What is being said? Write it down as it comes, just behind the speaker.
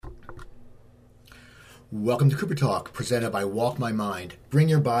Welcome to Cooper Talk, presented by Walk My Mind. Bring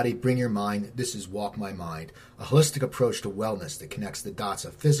your body, bring your mind. This is Walk My Mind, a holistic approach to wellness that connects the dots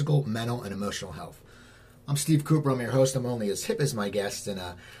of physical, mental, and emotional health. I'm Steve Cooper. I'm your host. I'm only as hip as my guest, and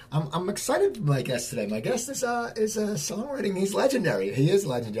I'm excited for my guest today. My guest is songwriting. He's legendary. He is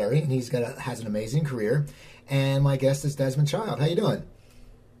legendary, and has an amazing career. And my guest is Desmond Child. How you doing?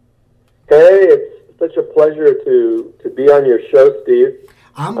 Hey, it's such a pleasure to be on your show, Steve.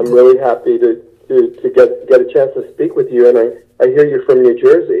 I'm really happy to get a chance to speak with you, and I hear you're from New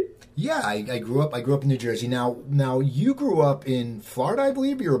Jersey. Yeah, I grew up in New Jersey. Now you grew up in Florida, I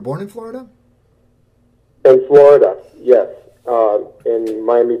believe. You were born in Florida? In Florida, yes, in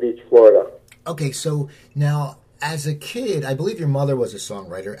Miami Beach, Florida. Okay, so now as a kid, I believe your mother was a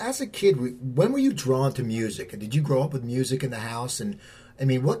songwriter. As a kid, when were you drawn to music? Did you grow up with music in the house? And I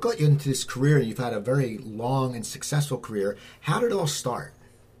mean, what got you into this career? You've had a very long and successful career. How did it all start?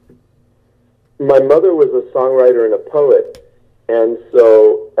 My mother was a songwriter and a poet, and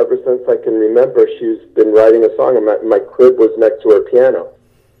so ever since I can remember, she's been writing a song, and my crib was next to her piano.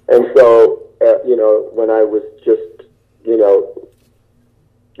 And so, when I was just,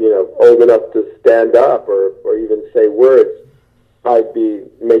 old enough to stand up or even say words, I'd be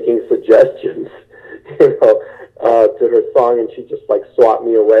making suggestions, to her song, and she'd just swat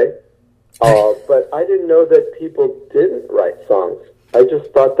me away. But I didn't know that people didn't write songs. I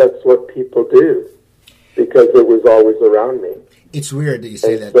just thought that's what people do because it was always around me. It's weird that you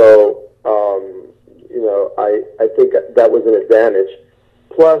say that. So, I think that was an advantage.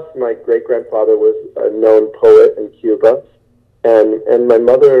 Plus, my great-grandfather was a known poet in Cuba, and my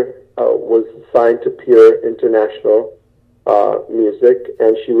mother was signed to Pure International Music,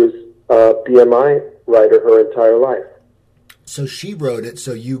 and she was a BMI writer her entire life. So she wrote it,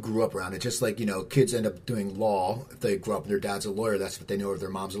 so you grew up around it. Just like, kids end up doing law. If they grew up and their dad's a lawyer, that's what they know. Or if their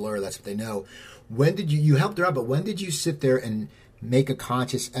mom's a lawyer, that's what they know. When did you helped her out, but when did you sit there and make a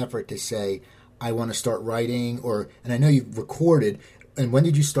conscious effort to say, I want to start writing? And I know you've recorded, and when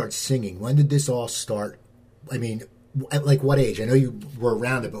did you start singing? When did this all start? I mean, at what age? I know you were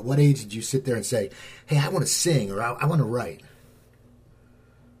around it, but what age did you sit there and say, hey, I want to sing, or I want to write?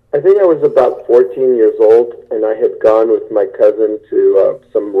 I think I was about 14 years old, and I had gone with my cousin to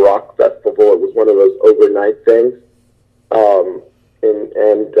some rock festival. It was one of those overnight things, and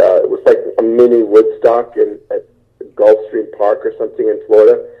it was like a mini Woodstock at Gulfstream Park or something in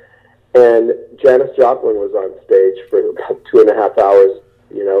Florida. And Janis Joplin was on stage for about 2.5 hours,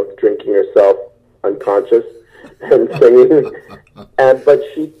 drinking herself unconscious and singing. But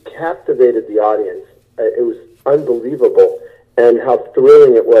she captivated the audience. It was unbelievable. And how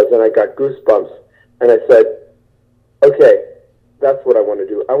thrilling it was, and I got goosebumps. And I said, okay, that's what I want to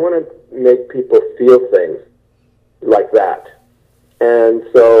do. I want to make people feel things like that. And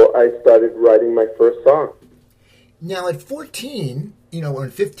so I started writing my first song. Now at 14, or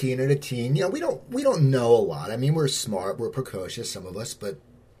 15 or a teen, we don't know a lot. I mean, we're smart, we're precocious, some of us, but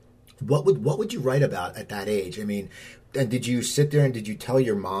what would you write about at that age? I mean, and did you sit there and did you tell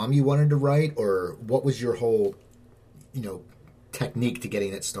your mom you wanted to write, or what was your whole, technique to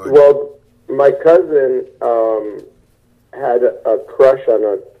getting it started? Well, my cousin had a crush on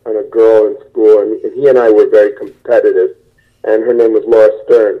a girl in school, and he and I were very competitive, and her name was Laura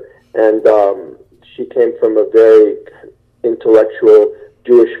Stern, and she came from a very intellectual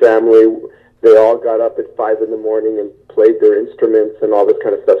Jewish family. They all got up at 5 in the morning and played their instruments and all this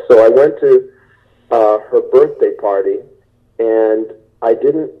kind of stuff. So I went to her birthday party, and I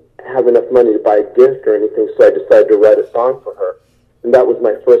didn't have enough money to buy a gift or anything, so I decided to write a song for her. And that was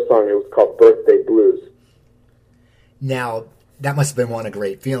my first song. It was called Birthday Blues. Now, that must have been a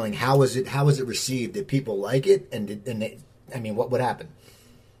great feeling. How was it received? Did people like it? What happened?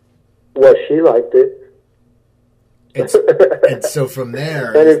 Well, she liked it. And so from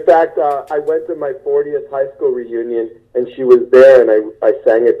there... And in fact, I went to my 40th high school reunion, and she was there, and I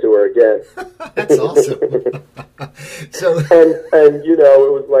sang it to her again. That's awesome. And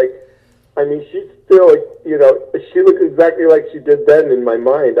it was like, I mean, she's still, she looks exactly like she did then in my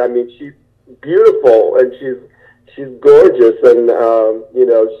mind. I mean, she's beautiful, and she's gorgeous, and,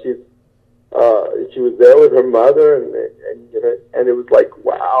 she was there with her mother, and it was like,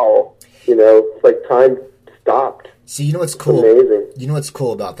 wow, it's like time stopped. See, what's cool? Amazing. What's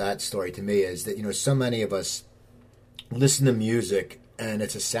cool about that story to me is that, so many of us listen to music, and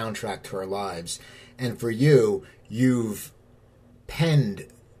it's a soundtrack to our lives. And for you, you've penned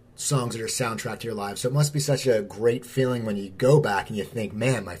songs that are soundtrack to your life. So it must be such a great feeling when you go back and you think,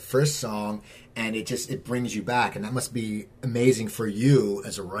 man, my first song, and it brings you back. And that must be amazing for you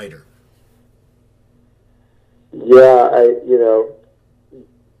as a writer. Yeah,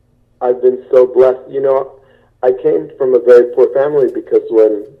 I've been so blessed. You know, I came from a very poor family because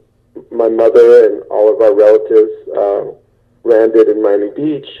when my mother and all of our relatives landed in Miami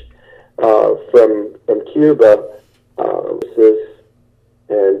Beach from Cuba,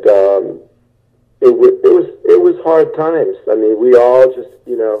 and it was hard times. I mean, we all just,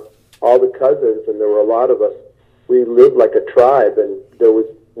 you know, all the cousins, and there were a lot of us. We lived like a tribe, and there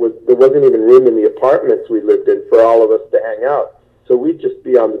wasn't even room in the apartments we lived in for all of us to hang out. So we'd just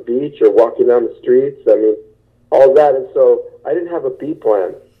be on the beach or walking down the streets. I mean, all that. And so I didn't have a B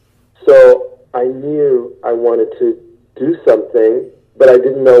plan. So I knew I wanted to do something, but I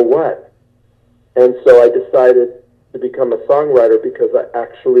didn't know what. And so I decided to become a songwriter because I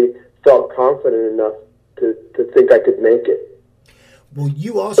actually felt confident enough to think I could make it. Well,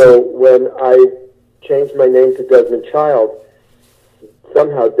 you also... So when I changed my name to Desmond Child,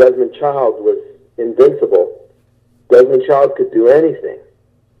 somehow Desmond Child was invincible. Desmond Child could do anything.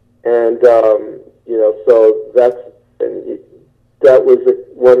 And, you know, so that was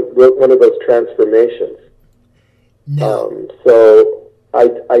one of those transformations. No. So I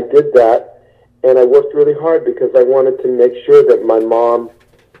did that, and I worked really hard because I wanted to make sure that my mom,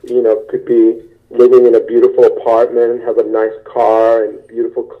 you know, could be living in a beautiful apartment and have a nice car and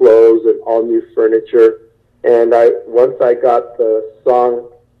beautiful clothes and all new furniture. And once I got the song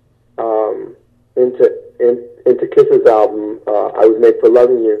into Kiss's album, I Was Made for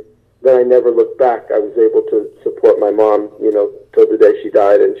Loving You, then I never looked back. I was able to support my mom, you know, till the day she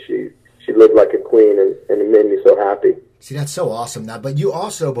died, and she lived like a queen, and it made me so happy. See, that's so awesome. Now, but you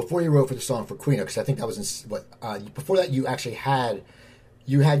also, before you wrote for the song for Queen, because I think that was before that you actually had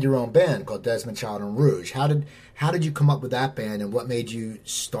your own band called Desmond Child and Rouge. How did you come up with that band, and what made you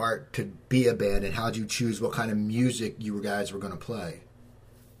start to be a band, and how did you choose what kind of music you guys were going to play?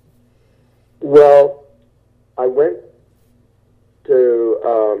 Well, I went to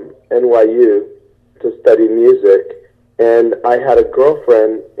NYU to study music, and I had a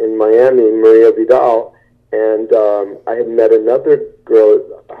girlfriend in Miami, Maria Vidal, and I had met another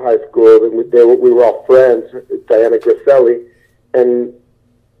girl at high school, and we were all friends, Diana Griselli, and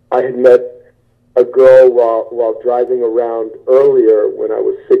I had met a girl while driving around earlier when I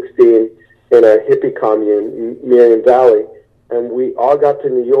was 16 in a hippie commune, Miriam Valley, and we all got to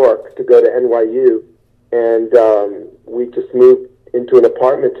New York to go to NYU, and we just moved into an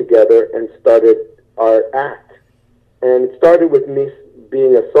apartment together and started our act. And it started with me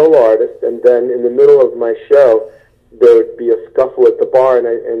being a solo artist, and then in the middle of my show, there would be a scuffle at the bar, and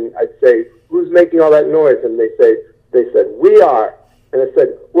I'd say, "Who's making all that noise?" And they said, "We are." And I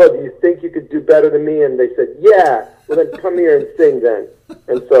said, "Well, do you think you could do better than me?" And they said, "Yeah." Well, then come here and sing then.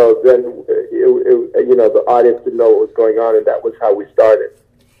 And so then, you know, the audience didn't know what was going on, and that was how we started.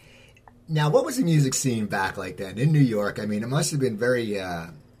 Now, what was the music scene back like then in New York? I mean, it must have been very,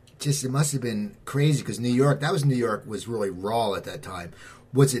 it must have been crazy because New York was really raw at that time.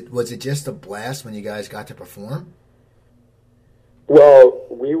 Was it just a blast when you guys got to perform? Well,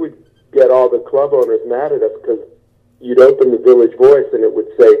 we would get all the club owners mad at us because you'd open the Village Voice and it would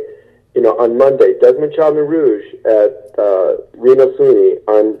say, you know, on Monday, Desmond Child and Rouge at Reno Sweeney.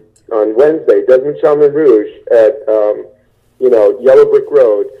 On Wednesday, Desmond Child and Rouge at, you know, Yellow Brick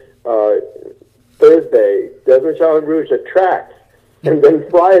Road. Thursday, Desmond Child and Rouge at Trax. And then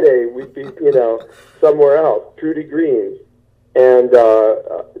Friday, we'd be, you know, somewhere else, Trudy Green's. And,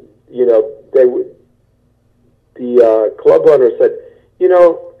 you know, the club owner said, you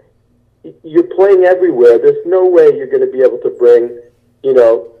know, you're playing everywhere. There's no way you're going to be able to bring, you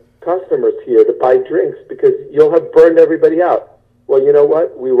know, customers here to buy drinks because you'll have burned everybody out. Well, you know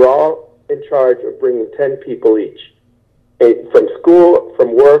what? We were all in charge of bringing 10 people each, from school,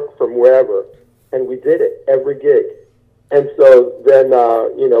 from work, from wherever. And we did it every gig. And so then,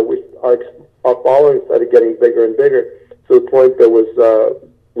 you know, our following started getting bigger and bigger to the point there was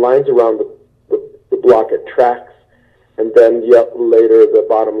lines around the block at Trax, and then later the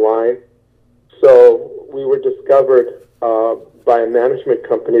Bottom Line. So we were discovered by a management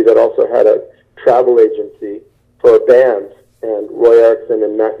company that also had a travel agency for bands, and Roy Erickson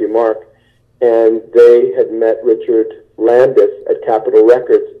and Matthew Mark, and they had met Richard Landis at Capitol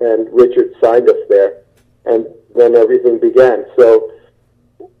Records, and Richard signed us there, and then everything began. So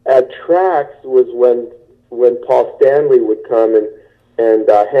at Trax was when Paul Stanley would come and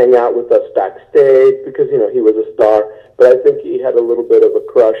hang out with us backstage because, you know, he was a star. But I think he had a little bit of a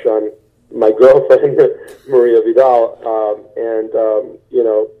crush on my girlfriend, Maria Vidal. You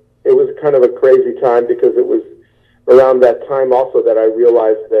know, it was kind of a crazy time because it was around that time also that I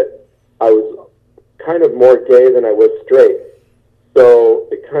realized that I was kind of more gay than I was straight. So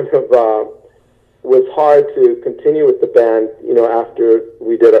it kind of was hard to continue with the band, you know, after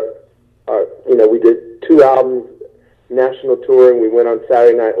we did we did 2 albums, national touring. We went on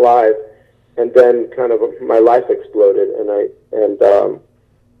Saturday Night Live, and then kind of my life exploded, and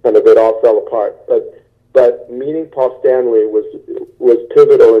kind of it all fell apart. But meeting Paul Stanley was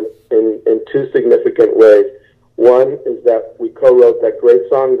pivotal in 2 significant ways. One is that we co-wrote that great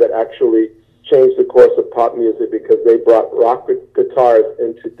song that actually changed the course of pop music, because they brought rock guitars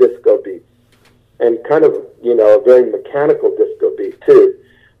into disco beats, and kind of, a very mechanical disco beat too,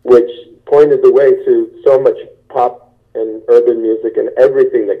 which pointed the way to so much pop and urban music and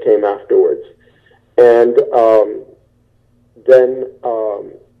everything that came afterwards. And then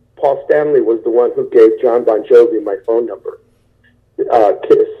Paul Stanley was the one who gave John Bon Jovi my phone number.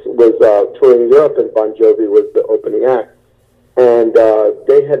 Kiss was touring Europe, and Bon Jovi was the opening act. And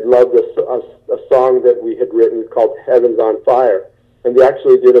they had loved a song that we had written called Heaven's on Fire. And they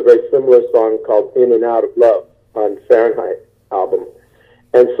actually did a very similar song called In and Out of Love on Fahrenheit album.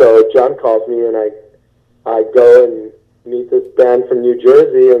 And so John calls me, and I go and meet this band from New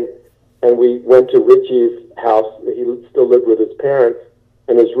Jersey, and we went to Richie's house. He still lived with his parents,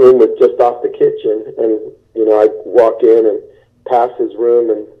 and his room was just off the kitchen. And, I walk in and pass his room,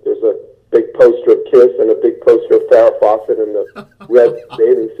 and there's a big poster of Kiss and a big poster of Farrah Fawcett in the red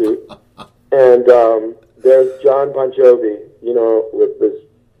bathing suit. And there's John Bon Jovi, with this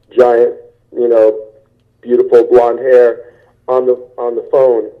giant, beautiful blonde hair on the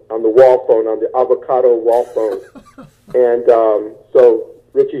phone, on the wall phone, on the avocado wall phone. And so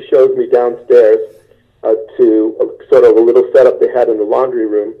Richie shows me downstairs to sort of a little setup they had in the laundry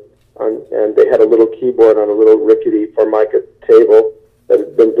room, and they had a little keyboard on a little rickety Formica table that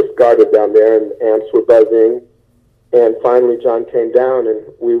had been discarded down there, and amps were buzzing. And finally John came down, and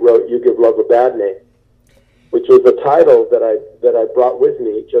we wrote You Give Love a Bad Name, which was a title that I brought with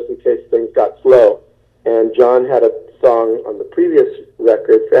me just in case things got slow. And John had a song on the previous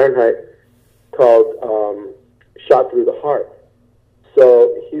record, Fahrenheit, called Shot Through the Heart.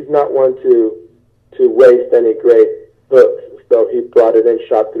 So he's not one to waste any great hooks. So he brought it in,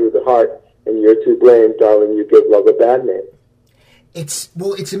 Shot Through the Heart, and You're to Blame, Darling, You Give Love a Bad Name. It's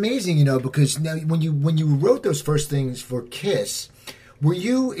amazing, because now when you wrote those first things for Kiss, were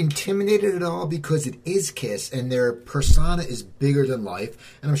you intimidated at all because it is Kiss and their persona is bigger than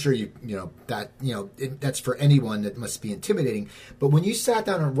life? And I'm sure that's for anyone that must be intimidating. But when you sat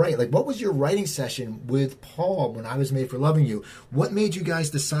down and write, what was your writing session with Paul when I Was Made for Loving You? What made you guys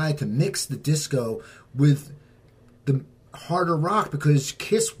decide to mix the disco with the harder rock? Because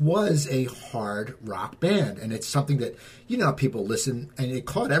Kiss was a hard rock band, and it's something that people listen, and it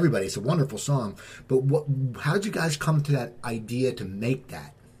caught everybody. It's a wonderful song, but how did you guys come to that idea to make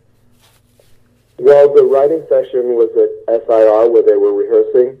that? Well, the writing session was at SIR where they were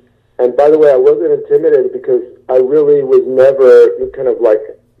rehearsing, and by the way, I wasn't intimidated because I really was never kind of like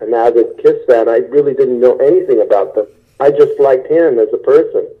an avid Kiss fan. I really didn't know anything about them. I just liked him as a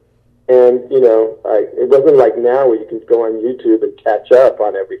person. And, it wasn't like now where you can go on YouTube and catch up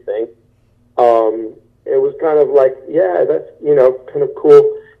on everything. It was kind of like, yeah, that's, kind of cool.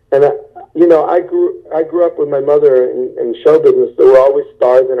 And, I grew up with my mother in show business. There were always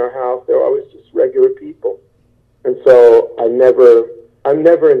stars in our house. There were always just regular people. And so I'm never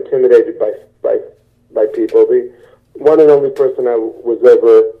intimidated by people. The one and only person I was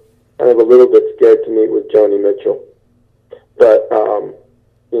ever kind of a little bit scared to meet was Joni Mitchell. But,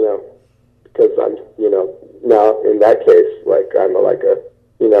 because I'm, now in that case, I'm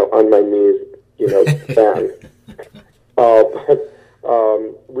on my knees, fan. But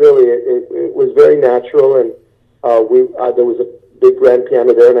really, it was very natural, and there was a big grand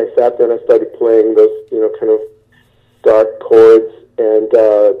piano there, and I sat there and I started playing those, kind of dark chords, and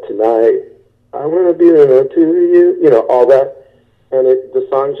Tonight, I want to be there to you, all that, and the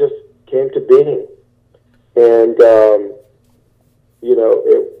song just came to being, and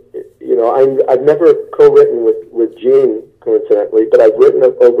I've never co-written with Gene, coincidentally, but I've written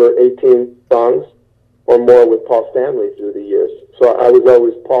over 18 songs or more with Paul Stanley through the years. So I was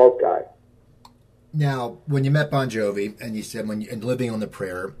always Paul's guy. Now, when you met Bon Jovi, and you said and Living on the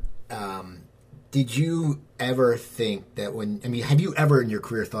Prayer, did you ever think that have you ever in your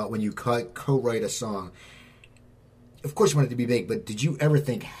career thought when you co-write a song, of course you want it to be big, but did you ever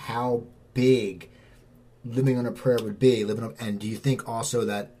think how big Living on a Prayer would be? And do you think also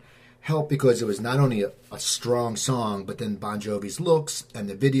that helped because it was not only a strong song, but then Bon Jovi's looks and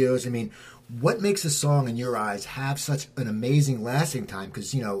the videos? What makes a song in your eyes have such an amazing lasting time?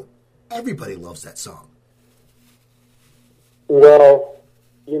 Because, everybody loves that song. Well,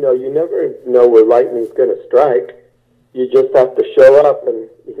 you never know where lightning's going to strike. You just have to show up and,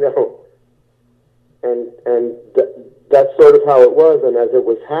 and that's sort of how it was. And as it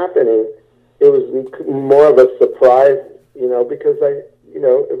was happening, it was more of a surprise, because it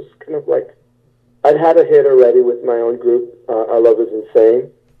was kind of like I'd had a hit already with my own group, Our Love Is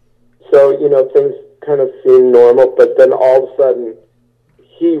Insane. So, things kind of seemed normal, but then all of a sudden,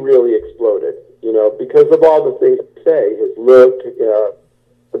 he really exploded, because of all the things you say, his look,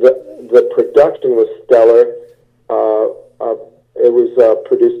 the production was stellar. It was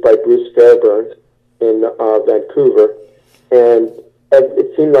produced by Bruce Fairburn in Vancouver, and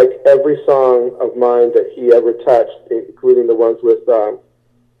it seemed like every song of mine that he ever touched, including the ones with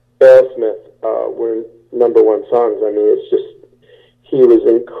Aerosmith, were number one songs. I mean, it's just, he was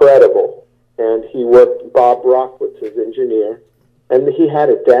incredible. And he worked, Bob Rockwitz, his engineer, and he had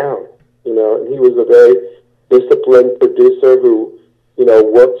it down, and he was a very disciplined producer who,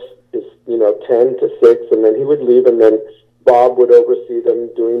 works his, 10 to 6, and then he would leave, and then Bob would oversee them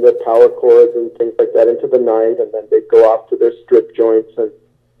doing their power chords and things like that into the night, and then they'd go off to their strip joints, and,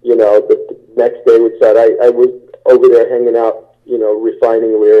 the next day would start. I was over there hanging out,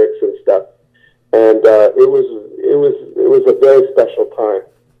 refining lyrics and stuff. And it was a very special time.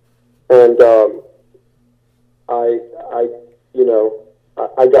 And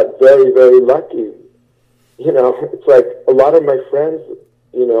I got very, very lucky. It's like a lot of my friends,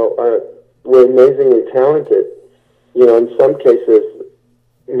 were amazingly talented. In some cases,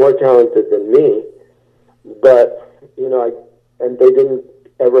 more talented than me. But, and they didn't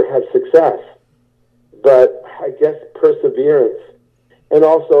ever have success. But I guess perseverance. And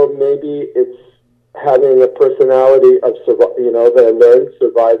also maybe it's having a personality of, that I learned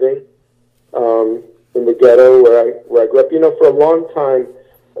surviving in the ghetto where I grew up. For a long time,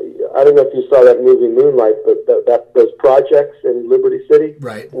 I don't know if you saw that movie Moonlight, but those projects in Liberty City,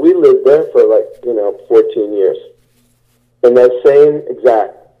 right? We lived there for 14 years. And that same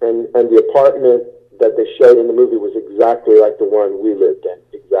exact, and the apartment that they showed in the movie was exactly like the one we lived in,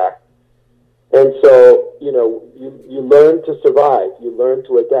 exact. And so, you learn to survive, you learn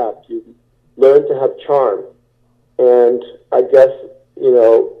to adapt, you learn to have charm. And I guess,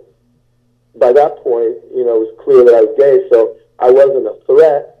 by that point, it was clear that I was gay, so I wasn't a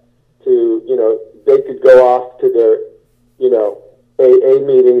threat to, they could go off to their, AA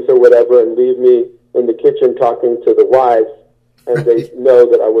meetings or whatever and leave me in the kitchen talking to the wives, and they know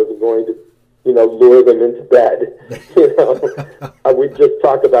that I wasn't going to, lure them into bed. We'd just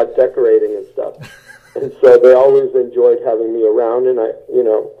talk about decorating and stuff. And so they always enjoyed having me around, and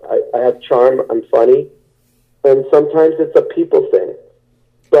I have charm, I'm funny, and sometimes it's a people thing.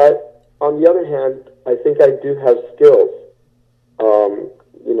 But on the other hand, I think I do have skills,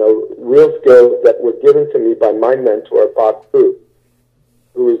 real skills that were given to me by my mentor, Bob Cruz,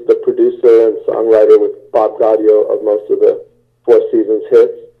 who is the producer and songwriter with Bob Gaudio of most of the Four Seasons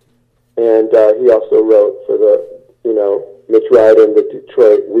hits. And he also wrote for the, Mitch Ryder and the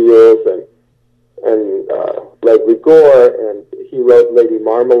Detroit Wheels and Leslie Gore, and he wrote Lady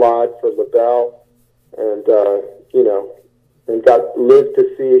Marmalade for LaBelle, and, and lived to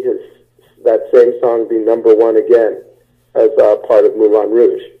see that same song be number one again as part of Moulin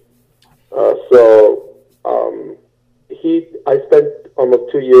Rouge. I spent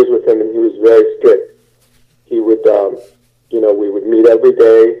almost 2 years with him, and he was very strict. He would, we would meet every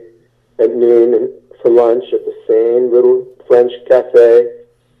day at noon for lunch at the same little French cafe,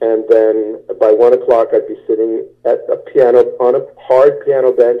 and then by 1 o'clock I'd be sitting at a piano, on a hard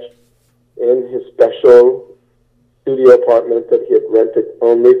piano bench in his special studio apartment that he had rented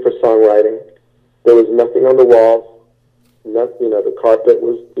only for songwriting. There was nothing on the walls. The carpet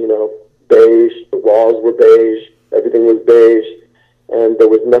was, beige. The walls were beige. Everything was beige. And there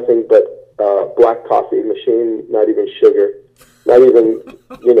was nothing but black coffee machine, not even sugar, not even,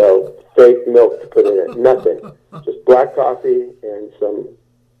 fake milk to put in it. Nothing. Just black coffee and some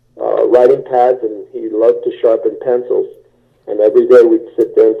writing pads, and he loved to sharpen pencils. And every day we'd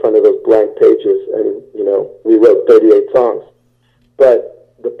sit there in front of those blank pages, and, we wrote 38 songs.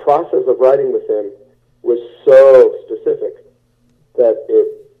 But the process of writing with him was so specific that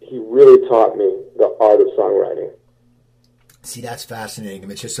he really taught me the art of songwriting. See, that's fascinating. I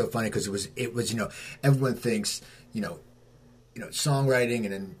mean, it's just so funny because it was, everyone thinks, songwriting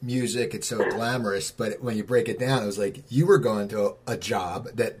and in music, it's so glamorous. But when you break it down, it was like you were going to a job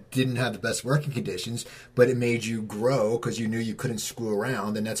that didn't have the best working conditions, but it made you grow because you knew you couldn't screw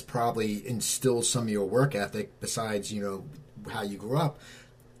around. And that's probably instilled some of your work ethic besides, how you grew up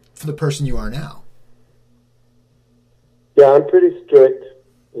for the person you are now. Yeah, I'm pretty strict,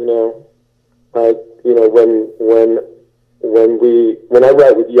 when I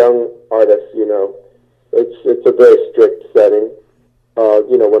write with young artists, it's a very strict setting.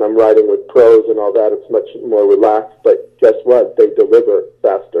 When I'm writing with pros and all that, it's much more relaxed. But guess what? They deliver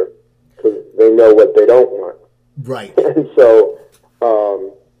faster because they know what they don't want. Right. And so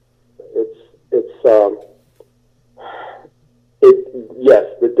yes,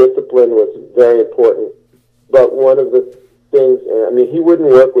 the discipline was very important. But one of the things, I mean, he wouldn't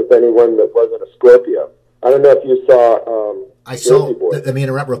work with anyone that wasn't a Scorpio. I don't know if you saw. Let me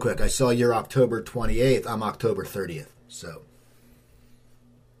interrupt real quick. I saw you're October 28th. I'm October 30th. So.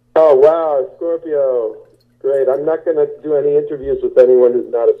 Oh wow, Scorpio! Great. I'm not going to do any interviews with anyone who's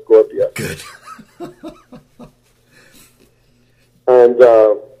not a Scorpio. Good. And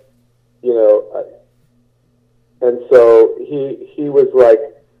and so he was like,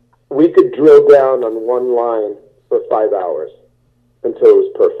 we could drill down on one line for 5 hours until it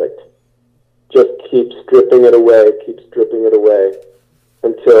was perfect. Just keep stripping it away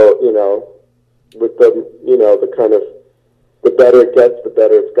until, with the kind of, the better it gets, the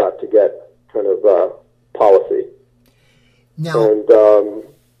better it's got to get kind of policy. Now, and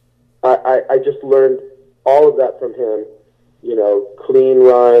I just learned all of that from him, clean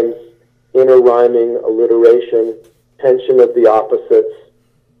rhymes, inner rhyming, alliteration, tension of the opposites,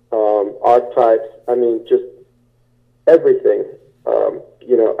 archetypes. I mean, just everything,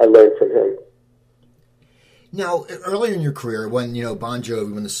 I learned from him. Now, earlier in your career, when, Bon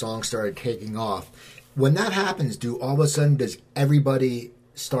Jovi, when the song started taking off, when that happens, all of a sudden, does everybody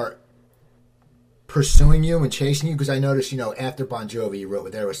start pursuing you and chasing you? Because I noticed, after Bon Jovi, you wrote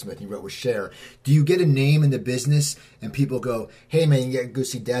with Aerosmith, you wrote with Cher. Do you get a name in the business and people go, hey, man, you got to go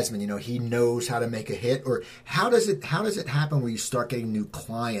see Desmond, he knows how to make a hit? Or how does it happen where you start getting new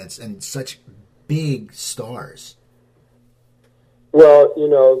clients and such big stars? Well,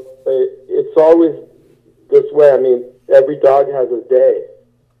 it's always this way. I mean, every dog has a day.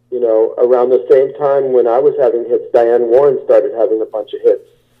 Around the same time when I was having hits, Diane Warren started having a bunch of hits.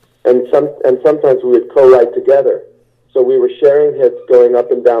 And sometimes we would co-write together. So we were sharing hits going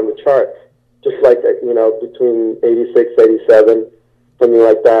up and down the charts, just like, between 86, 87, something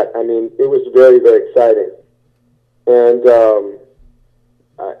like that. I mean, it was very, very exciting. And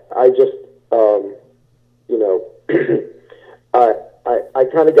I just, I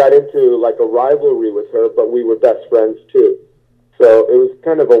kind of got into like a rivalry with her, but we were best friends too. So it was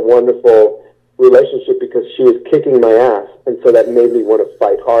kind of a wonderful relationship because she was kicking my ass, and so that made me want to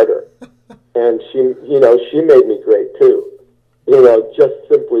fight harder. And she made me great too, just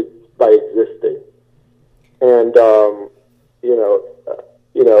simply by existing. And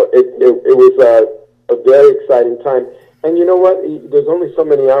it was a very exciting time. And you know what? There's only so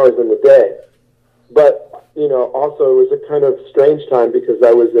many hours in the day, but also it was a kind of strange time because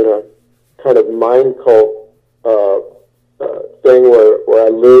I was in a kind of mind cult thing where I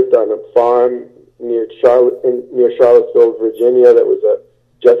lived on a farm near Charlottesville, Virginia. That was a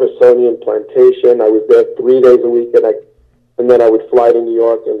Jeffersonian plantation. I was there 3 days a week, and then I would fly to New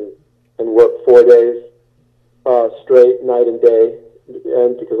York and work 4 days straight, night and day,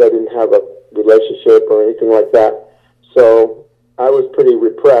 and because I didn't have a relationship or anything like that. So I was pretty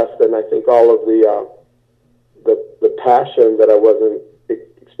repressed, and I think all of the passion that I wasn't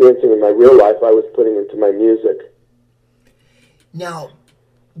experiencing in my real life, I was putting into my music. Now,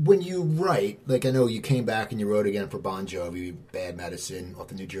 when you write, like I know you came back and you wrote again for Bon Jovi, Bad Medicine, off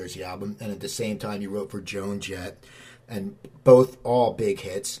the New Jersey album, and at the same time you wrote for Joan Jett, and both all big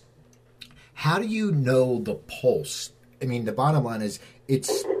hits. How do you know the pulse? I mean, the bottom line is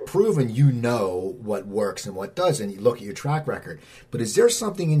it's proven you know what works and what doesn't. You look at your track record. But is there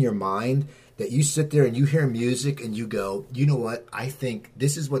something in your mind that you sit there and you hear music and you go, you know what, I think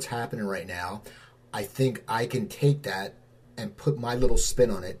this is what's happening right now. I think I can take that and put my little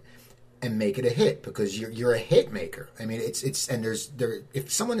spin on it and make it a hit because you're a hit maker. I mean, it's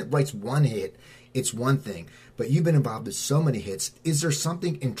if someone writes one hit, it's one thing. But you've been involved with so many hits. Is there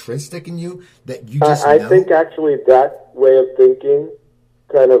something intrinsic in you that you just know? I think actually that way of thinking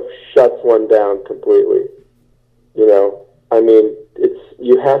kind of shuts one down completely. I mean,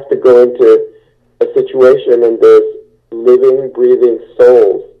 you have to go into a situation and there's living, breathing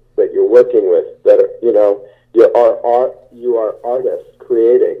souls that you're working with that are, you are artists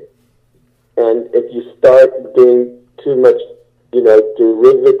creating. And if you start doing too much,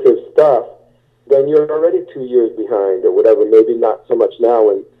 derivative stuff, then you're already 2 years behind or whatever. Maybe not so much now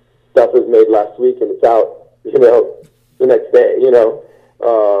when stuff was made last week and it's out, the next day,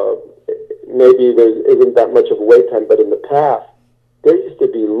 maybe there isn't that much of a wait time, but in the past, there used to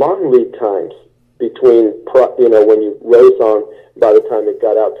be long lead times between, when you wrote a song by the time it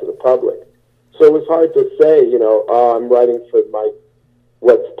got out to the public. So it was hard to say, I'm writing for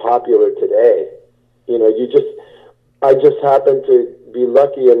what's popular today. I just happened to be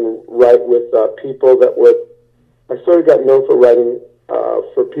lucky and write with people that I sort of got known for writing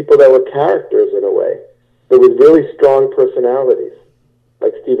for people that were characters in a way. There was really strong personalities,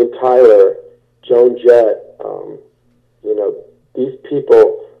 like Steven Tyler, Joan Jett. These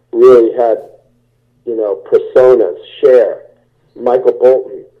people really had, personas. Cher, Michael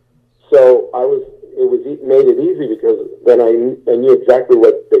Bolton. So it made it easy because then I knew exactly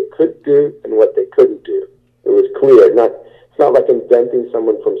what they could do and what they couldn't do. It was clear. It's not like inventing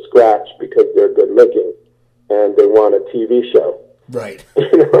someone from scratch because they're good looking and they want a TV show. Right.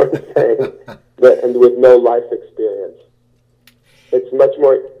 You know what I'm saying? And with no life experience. It's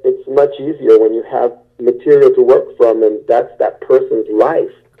much easier when you have material to work from, and that's that person's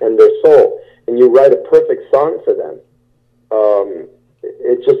life and their soul, and you write a perfect song for them.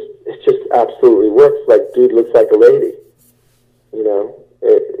 It just absolutely works. Like Dude Looks Like a Lady.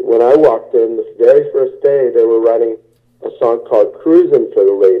 When I walked in the very first day, they were writing a song called Cruisin' for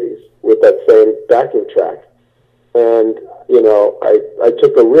the Ladies with that same backing track. And, I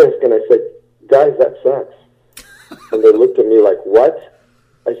took a risk and I said, guys, that sucks. And they looked at me like, what?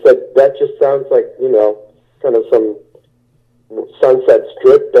 I said, that just sounds like, kind of some Sunset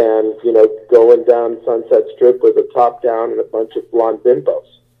Strip band, going down Sunset Strip with a top down and a bunch of blonde bimbos,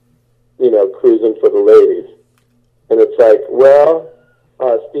 cruising for the ladies. And it's like, well,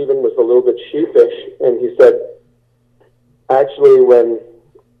 Stephen was a little bit sheepish, and he said, actually, when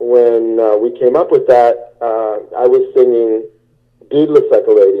we came up with that, I was singing Dude Looks Like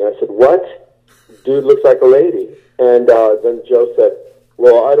a Lady. And I said, what? Dude Looks Like a Lady. And then Joe said,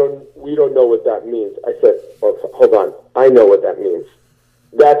 well, we don't know what that means. I said, well, hold on, I know what that means.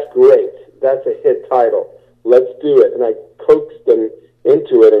 That's great. That's a hit title. Let's do it. And I coaxed them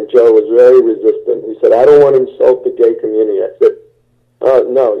into it, and Joe was very resistant. He said, I don't want to insult the gay community. I said,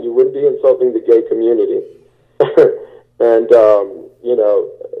 no, you wouldn't be insulting the gay community. And,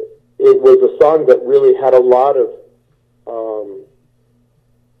 it was a song that really had a lot of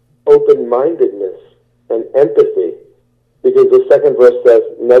open-mindedness and empathy, because the second verse says,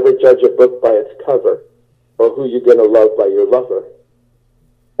 never judge a book by its cover, or who you're going to love by your lover.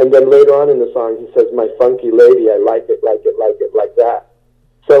 And then later on in the song, he says, my funky lady, I like it, like it, like it, like that.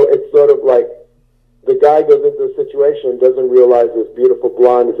 So it's sort of like the guy goes into the situation and doesn't realize this beautiful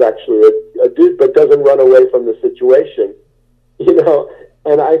blonde is actually a dude, but doesn't run away from the situation,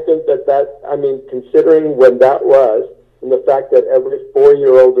 And I think considering when that was, and the fact that every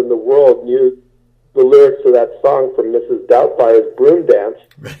 4-year-old in the world knew the lyrics to that song from Mrs. Doubtfire's Broom Dance,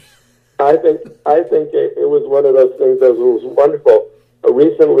 I think it was one of those things that was wonderful.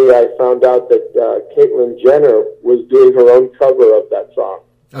 Recently, I found out that Caitlyn Jenner was doing her own cover of that song.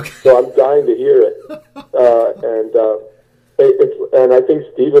 Okay. So I'm dying to hear it. And I think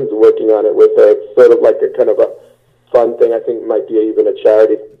Steven's working on it with her. It's sort of like a kind of a fun thing. I think it might be even a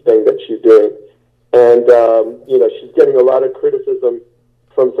charity thing that she's doing. And, she's getting a lot of criticism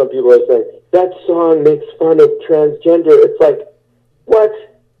from some people who are saying, that song makes fun of transgender. It's like, what?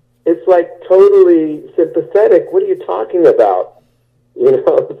 It's like totally sympathetic. What are you talking about?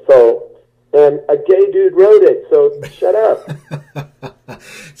 And a gay dude wrote it, so shut up.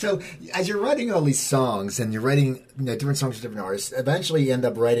 So as you're writing all these songs and you're writing different songs for different artists, eventually you end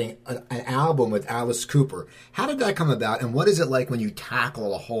up writing an album with Alice Cooper. How did that come about, and what is it like when you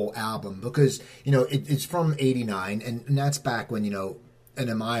tackle a whole album? Because, it's from 89, and that's back when, and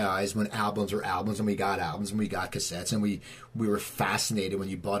in my eyes, when albums were albums, and we got albums, and we got cassettes, and we were fascinated when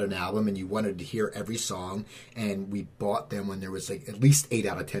you bought an album and you wanted to hear every song, and we bought them when there was like at least 8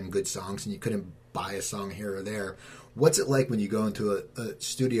 out of 10 good songs, and you couldn't buy a song here or there. What's it like when you go into a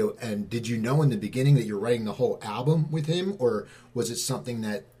studio, and did you know in the beginning that you're writing the whole album with him, or was it something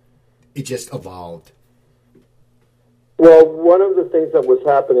that it just evolved? Well, one of the things that was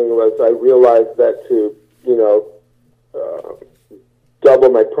happening was I realized that to,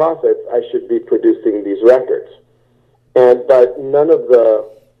 double my profits, I should be producing these records. But none of the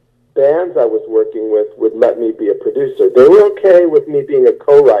bands I was working with would let me be a producer. They were okay with me being a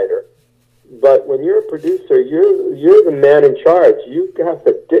co-writer, but when you're a producer, you're the man in charge. You have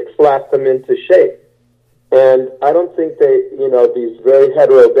to dick slap them into shape. And I don't think these very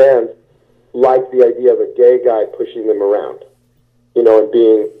hetero bands like the idea of a gay guy pushing them around, and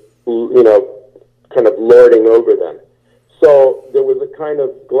being, kind of lording over them. So there was a kind of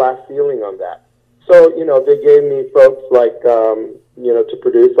glass ceiling on that. So, they gave me folks like, to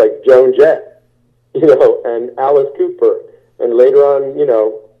produce like Joan Jett, and Alice Cooper, and later on,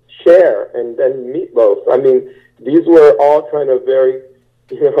 Cher, and then Meatloaf. I mean, these were all kind of very,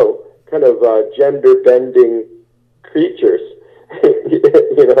 gender-bending creatures, you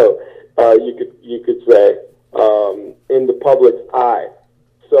could say, in the public's eye.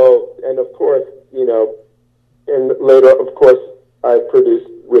 So, and of course, and later, of course, I produced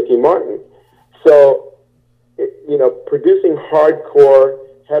Ricky Martin. So, producing hardcore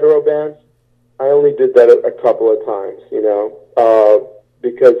hetero bands, I only did that a couple of times,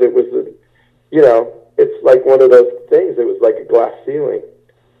 because it was, it's like one of those things. It was like a glass ceiling.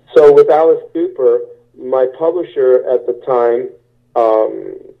 So with Alice Cooper, my publisher at the time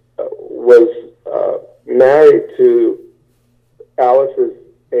was married to Alice's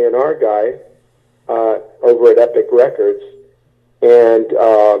A&R guy over at Epic Records, and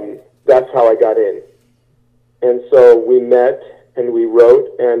that's how I got in. And so we met and we wrote,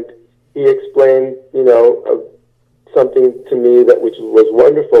 and he explained, something to me that which was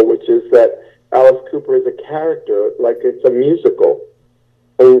wonderful, which is that Alice Cooper is a character, like it's a musical,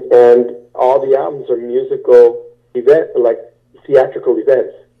 and all the albums are musical like theatrical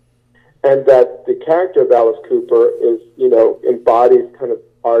events, and that the character of Alice Cooper is, embodies kind of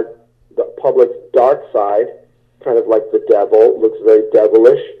the public's dark side, kind of like the devil, looks very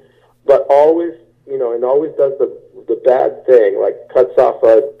devilish, but always, and always does the bad thing, like cuts off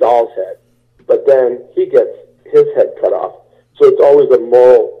a doll's head, but then he gets his head cut off. So it's always a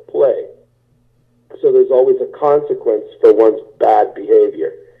moral play. So there's always a consequence for one's bad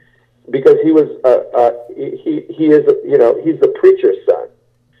behavior, because he was he is he's the preacher's son.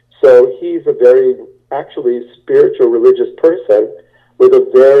 So he's a very actually spiritual religious person with a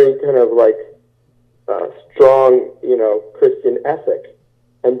very kind of like strong Christian ethic,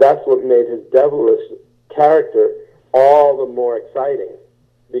 and that's what made his devilish character all the more exciting,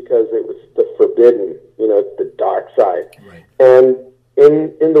 because it was the forbidden, the dark side. Right. And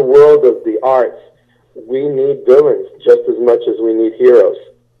in the world of the arts, we need villains just as much as we need heroes,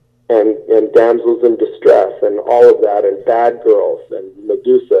 and damsels in distress, and all of that, and bad girls, and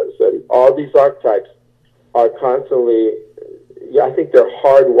Medusas, and all these archetypes are constantly, I think they're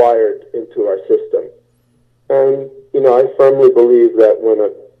hardwired into our system. And, I firmly believe that when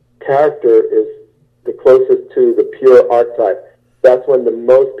a character is the closest to the pure archetype, that's when the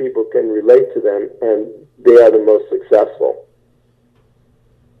most people can relate to them, and they are the most successful.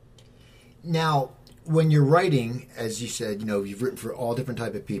 Now, when you're writing, as you said, you've written for all different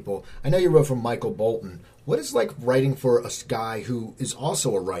type of people. I know you wrote for Michael Bolton. What is it like writing for a guy who is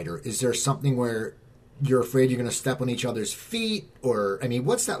also a writer? Is there something where you're afraid you're going to step on each other's feet? Or,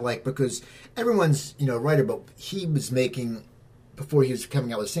 what's that like? Because everyone's, a writer, but he was making, before he was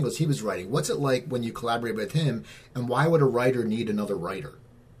coming out with singles, he was writing. What's it like when you collaborate with him, and why would a writer need another writer?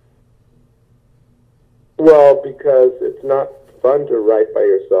 Well, because it's not fun to write by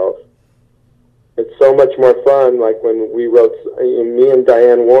yourself. It's so much more fun, like when we wrote, me and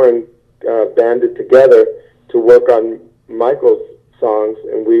Diane Warren banded together to work on Michael's songs,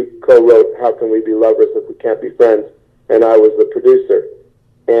 and we co-wrote How Can We Be Lovers If We Can't Be Friends, and I was the producer.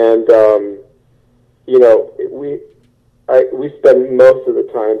 And, we spend most of the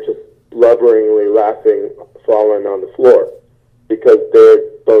time just blubberingly laughing, falling on the floor, because they're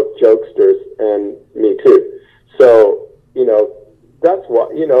both jokesters, and me too. So, that's why,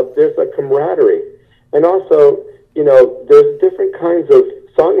 there's a camaraderie. And also, there's different kinds of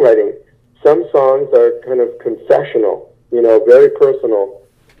songwriting. Some songs are kind of confessional, very personal,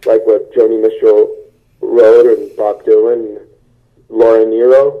 like what Joni Mitchell wrote, and Bob Dylan, and Laura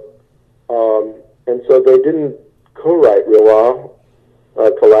Nyro. And so they didn't co-write real well,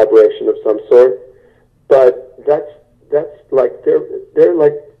 a collaboration of some sort. But that's like, they're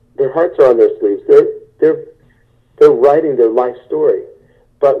like, their hearts are on their sleeves. They're writing their life story.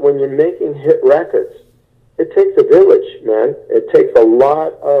 But when you're making hit records, it takes a village, man. It takes a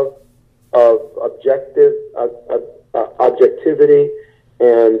lot of objectivity,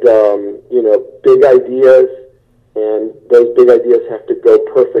 and big ideas, and those big ideas have to go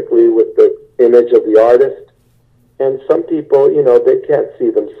perfectly with the image of the artist. And some people, they can't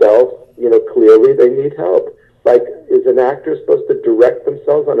see themselves, clearly. They need help. Like, is an actor supposed to direct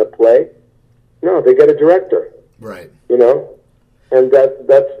themselves on a play? No, they get a director. Right. And that's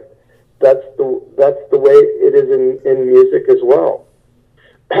the way it is in music as well.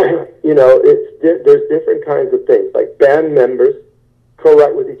 There's different kinds of things. Like, band members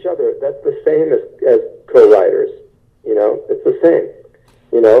co-write with each other. That's the same as co-writers. It's the same.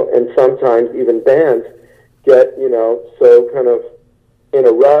 And sometimes even bands get, so kind of in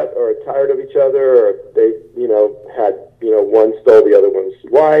a rut, or tired of each other, or they, had, one stole the other one's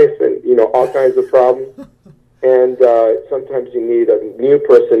wife, and, all kinds of problems. And sometimes you need a new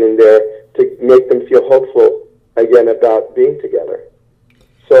person in there to make them feel hopeful again about being together.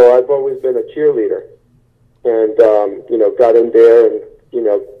 So I've always been a cheerleader, and, got in there and,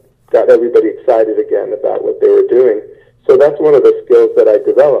 got everybody excited again about what they were doing. So that's one of the skills that I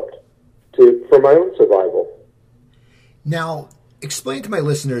developed for my own survival. Now, explain to my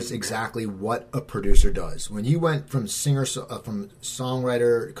listeners exactly what a producer does. When you went from from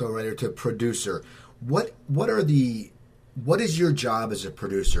songwriter, co-writer to producer, what is your job as a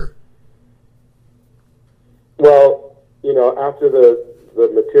producer? Well, after the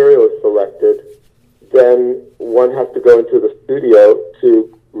material is selected, then one has to go into the studio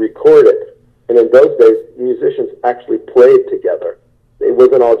to record it. And in those days, musicians actually played together. It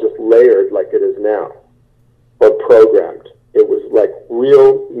wasn't all just layered like it is now, or programmed. It was like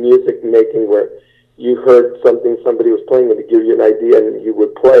real music making where you heard something somebody was playing and to give you an idea and you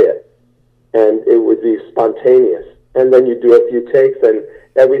would play it. And it would be spontaneous. And then you'd do a few takes and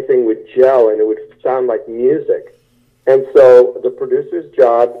everything would gel and it would sound like music. And so the producer's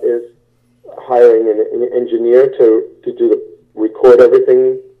job is hiring an engineer to record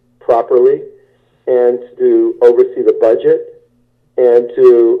everything properly and to oversee the budget and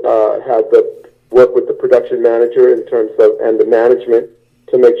to work with the production manager in terms of, and the management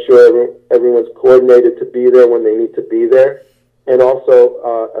to make sure everyone's coordinated to be there when they need to be there. And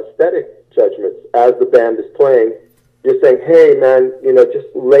also aesthetic judgments. As the band is playing, you're saying, hey man, just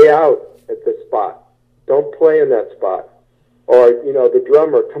lay out at this spot. Don't play in that spot. Or, the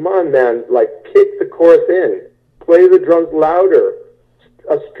drummer, come on man, kick the chorus in. Play the drums louder.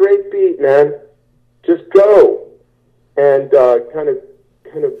 A straight beat, man. Just go. And kind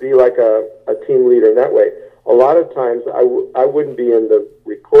of be like a team leader in that way. A lot of times I wouldn't be in the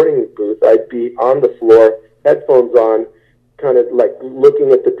recording booth. I'd be on the floor, headphones on, kind of like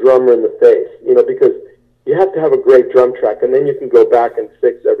looking at the drummer in the face, because you have to have a great drum track, and then you can go back and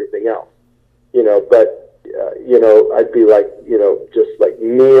fix everything else, but, I'd be like, just like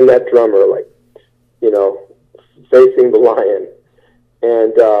me and that drummer, facing the lion,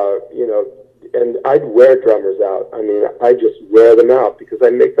 and, and I'd wear drummers out. I mean, I just wear them out because I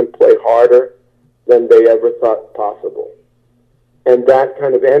make them play harder than they ever thought possible. And that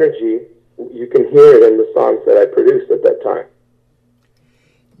kind of energy, you can hear it in the songs that I produced at that time.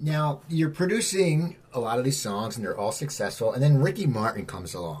 Now, you're producing a lot of these songs, and they're all successful, and then Ricky Martin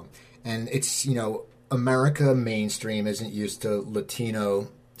comes along. And it's, America mainstream isn't used to Latino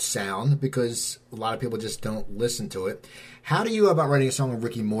sound because a lot of people just don't listen to it. How do you go about writing a song with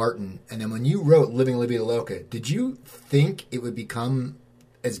Ricky Martin? And then when you wrote Living La Vida Loca, did you think it would become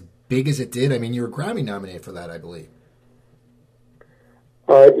as big as it did? I mean, you were Grammy nominated for that, I believe.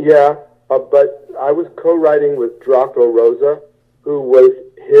 Yeah, but I was co-writing with Draco Rosa, who was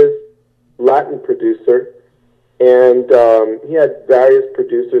his Latin producer, and he had various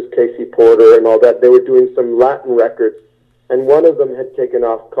producers, Casey Porter and all that. They were doing some Latin records, and one of them had taken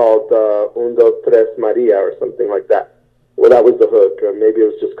off called Un, Dos, Tres, Maria, or something like that. Well, that was the hook, or maybe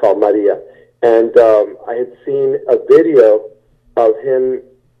it was just called Maria. And I had seen a video of him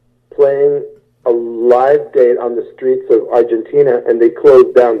playing a live date on the streets of Argentina, and they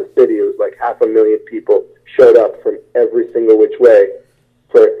closed down the city. It was like 500,000 people showed up from every single which way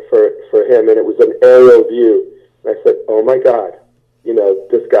for him, and it was an aerial view. And I said, oh my God,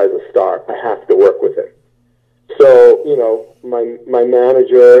 this guy's a star. I have to work with him. So, my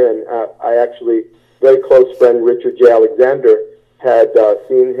manager and I actually, very close friend Richard J. Alexander had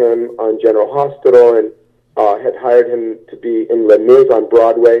seen him on General Hospital and had hired him to be in Les Mis on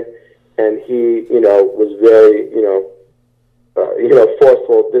Broadway. And he, was very,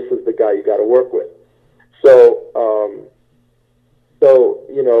 forceful. This is the guy you got to work with. So,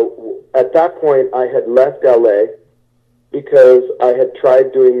 at that point, I had left LA because I had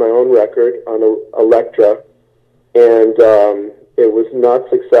tried doing my own record on Elektra, and it was not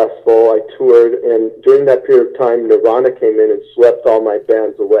successful. I toured, and during that period of time, Nirvana came in and swept all my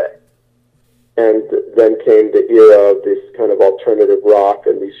bands away. And then came the era of this kind of alternative rock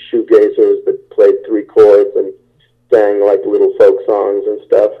and these shoegazers that played three chords and sang like little folk songs and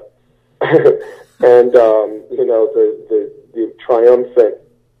stuff. And, the triumphant,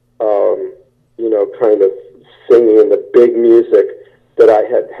 kind of singing and the big music that I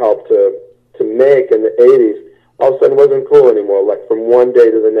had helped to make in the 80s, all of a sudden wasn't cool anymore, like from one day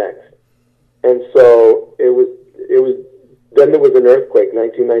to the next. And so it was, then there was an earthquake,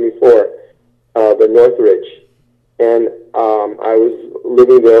 1994. The Northridge, and I was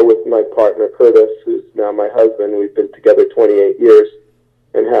living there with my partner Curtis, who's now my husband. We've been together 28 years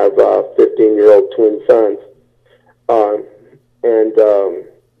and have 15-year-old twin sons. And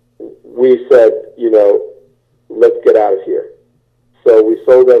we said, let's get out of here. So we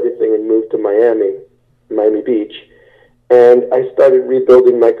sold everything and moved to Miami Beach, and I started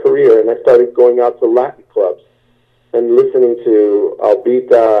rebuilding my career, and I started going out to Latin clubs and listening to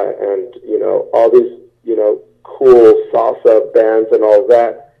Albita and, all these, cool salsa bands and all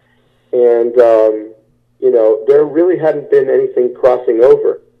that. And, there really hadn't been anything crossing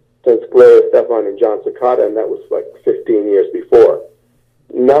over since Gloria Estefan and John Cicada, and that was like 15 years before.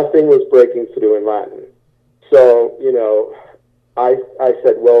 Nothing was breaking through in Latin. So, I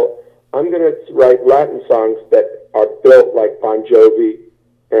said, well, I'm going to write Latin songs that are built like Bon Jovi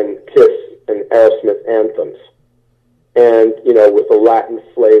and Kiss and Aerosmith anthems. And, with a Latin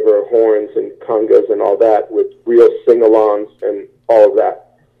flavor, horns and congas and all that, with real sing-alongs and all of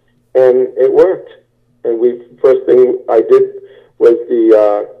that. And it worked. And first thing I did was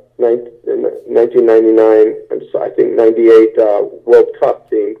the 1999, I think 98 World Cup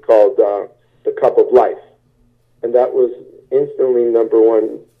theme called The Cup of Life. And that was instantly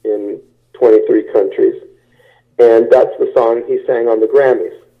 #1 in 23 countries. And that's the song he sang on the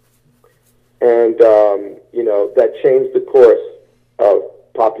Grammys. And, that changed the course of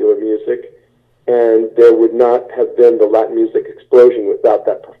popular music. And there would not have been the Latin music explosion without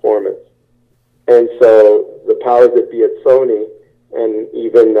that performance. And so the powers that be at Sony, and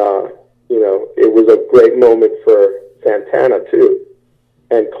even, it was a great moment for Santana, too.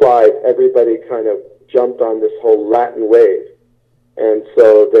 And Clive, everybody kind of jumped on this whole Latin wave. And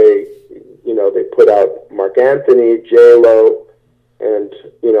so they put out Mark Anthony, J-Lo, and,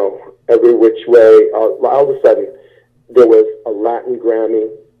 every which way. All of a sudden, there was a Latin Grammy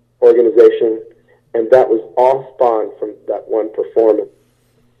organization, and that was all spawned from that one performance.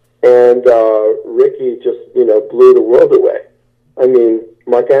 And Ricky just, blew the world away. I mean,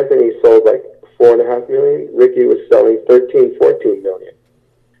 Mark Anthony sold like 4.5 million. Ricky was selling 13, 14 million.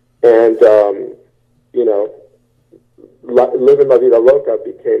 And, Livin' La Vida Loca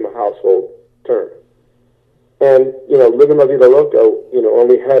became a household term. And, Livin' La Vida Loca,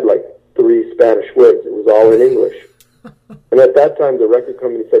 only had like 3 Spanish words. It was all in English. And at that time, the record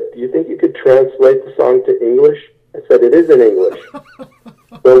company said, do you think you could translate the song to English? I said, it is in English.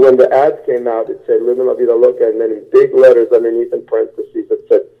 So when the ads came out, it said, Livin' La Vida Loca, and then in big letters underneath in parentheses, it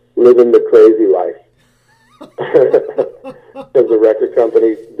said, Living the Crazy Life. Because the record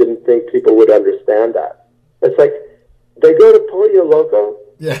company didn't think people would understand that. It's like, they go to Pollo Loco?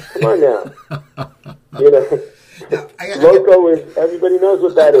 Yeah. Come on now. Loco is, everybody knows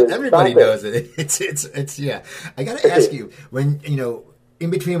what that is. Everybody knows it. It's yeah. I got to ask you, when, in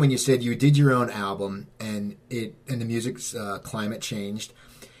between when you said you did your own album and the music's climate changed,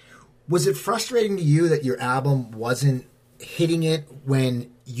 was it frustrating to you that your album wasn't hitting it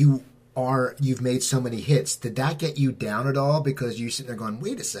when you've made so many hits? Did that get you down at all? Because you're sitting there going,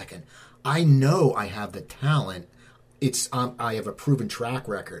 wait a second, I know I have the talent. I have a proven track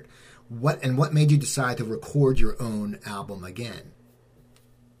record. What made you decide to record your own album again?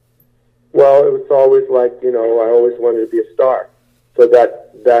 Well, it was always like, I always wanted to be a star. So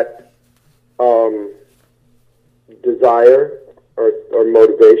that desire or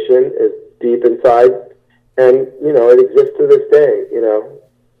motivation is deep inside, and it exists to this day.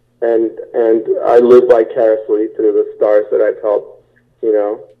 And I live vicariously through the stars that I've helped.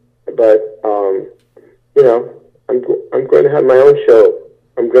 But I'm going to have my own show.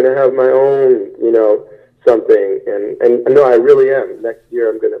 I'm going to have my own something, and no, I really am. Next year,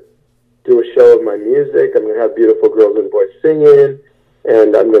 I'm going to do a show of my music. I'm going to have beautiful girls and boys singing,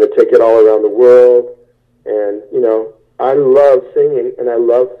 and I'm going to take it all around the world. And, I love singing, and I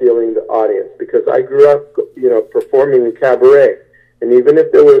love feeling the audience, because I grew up, performing in cabaret. And even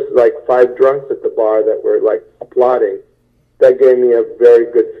if there was, like, 5 drunks at the bar that were, like, applauding, that gave me a very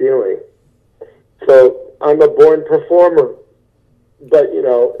good feeling. So I'm a born performer. But,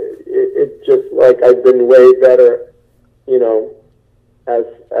 it's just like I've been way better, as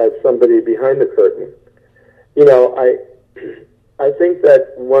somebody behind the curtain. I think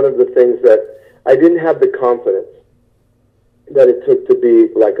that one of the things that I didn't have the confidence that it took to be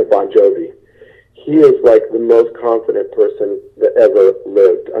like a Bon Jovi. He is like the most confident person that ever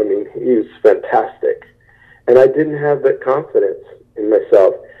lived. I mean, he's fantastic. And I didn't have that confidence in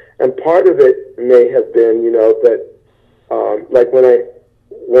myself. And part of it may have been, that like when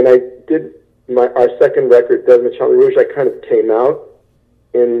I did our second record, Desmond Charlie Rouge, I kind of came out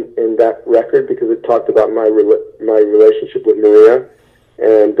in that record because it talked about my relationship with Maria,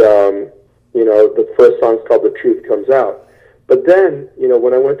 and the first song's called "The Truth Comes Out." But then,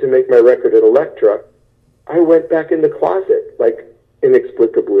 when I went to make my record at Elektra, I went back in the closet, like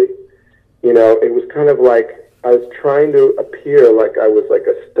inexplicably. It was kind of like I was trying to appear like I was like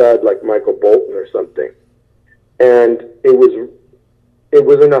a stud, like Michael Bolton or something, and it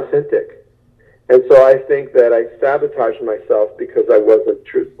wasn't authentic. And so I think that I sabotaged myself because I wasn't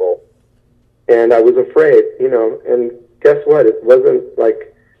truthful. And I was afraid, and guess what? It wasn't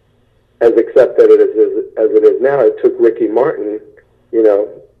like as accepted as it is now. It took Ricky Martin,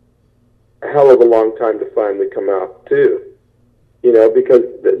 a hell of a long time to finally come out too. You know, because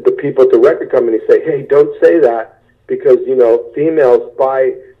the people at the record company say, hey, don't say that, because, you know, females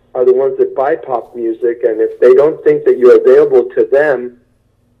are the ones that buy pop music, and if they don't think that you're available to them,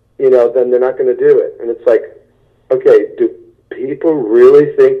 you know, then they're not going to do it. And it's like, okay, do people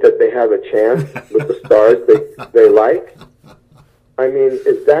really think that they have a chance with the stars they like? I mean,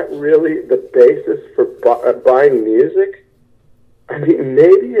 is that really the basis for buying music? I mean,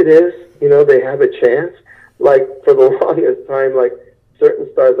 maybe it is. You know, they have a chance. Like, for the longest time, like,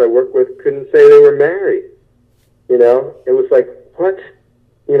 certain stars I worked with couldn't say they were married. You know, it was like, what?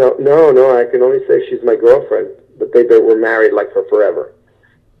 You know, no, I can only say she's my girlfriend, but they were married, like, for forever.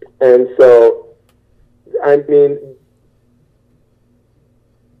 And so, I mean,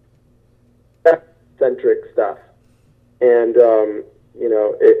 centric stuff. And, you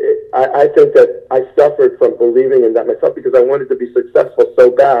know, I think that I suffered from believing in that myself, because I wanted to be successful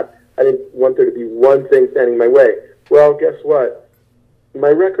so bad. I didn't want there to be one thing standing in my way. Well, guess what? My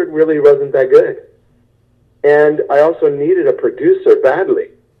record really wasn't that good. And I also needed a producer badly.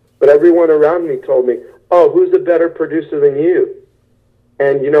 But everyone around me told me, oh, who's a better producer than you?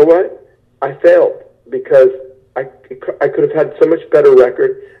 And you know what? I failed, because I could have had so much better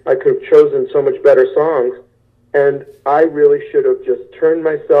record. I could have chosen so much better songs. And I really should have just turned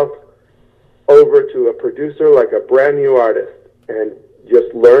myself over to a producer like a brand new artist and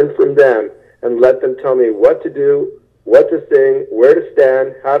just learn from them and let them tell me what to do, what to sing, where to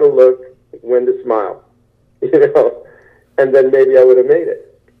stand, how to look, when to smile, you know, and then maybe I would have made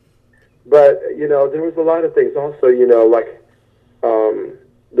it. But, you know, there was a lot of things also, you know, like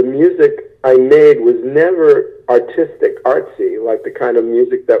the music I made was never artistic, artsy, like the kind of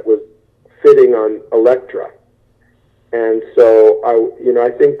music that was fitting on Elektra. And so, I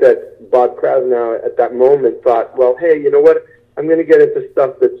think that Bob Krasnow at that moment thought, well, hey, you know what? I'm going to get into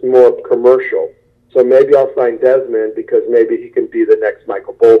stuff that's more commercial. So maybe I'll sign Desmond, because maybe he can be the next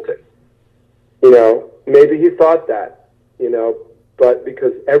Michael Bolton. You know, maybe he thought that, you know, but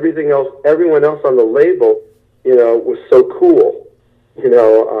because everyone else on the label, you know, was so cool. You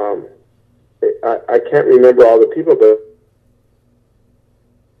know, I can't remember all the people, but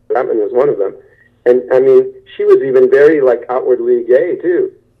Chapman was one of them. And, I mean, she was even very, like, outwardly gay,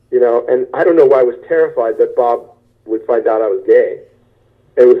 too. You know, and I don't know why I was terrified that Bob would find out I was gay.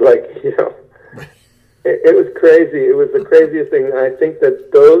 It was like, you know, it was crazy. It was the craziest thing. And I think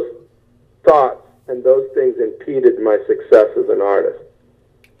that those thoughts and those things impeded my success as an artist.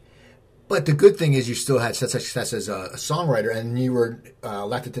 But the good thing is you still had such success as a songwriter, and you were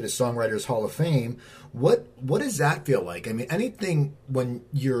elected to the Songwriters Hall of Fame. What does that feel like? I mean, anything when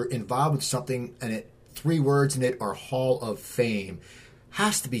you're involved with something and 3 words in it are Hall of Fame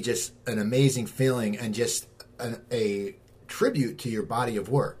has to be just an amazing feeling and just a tribute to your body of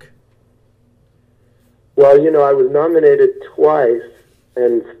work. Well, you know, I was nominated twice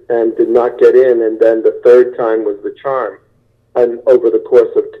and did not get in, and then the third time was the charm. And over the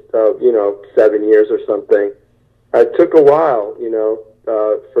course of 7 years or something, it took a while, you know,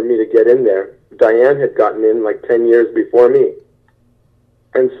 for me to get in there. Diane had gotten in like 10 years before me,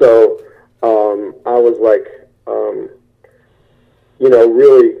 and so I was like,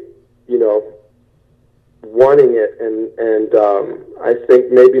 really, you know, wanting it, and I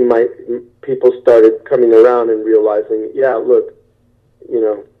think maybe my people started coming around and realizing, yeah, look, you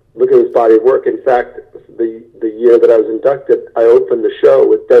know, look at his body of work. In fact, the year that I was inducted, I opened the show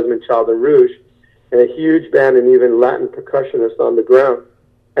with Desmond Child and Rouge and a huge band and even Latin percussionists on the ground.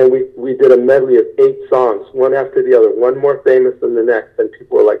 And we did a medley of 8 songs, one after the other, one more famous than the next. And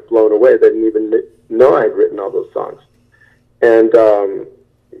people were like blown away. They didn't even know I'd written all those songs. And,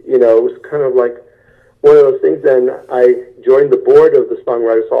 you know, it was kind of like one of those things. And I joined the board of the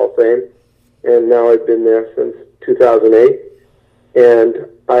Songwriters Hall of Fame, and now I've been there since 2008. And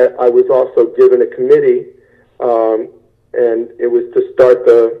I was also given a committee, and it was to start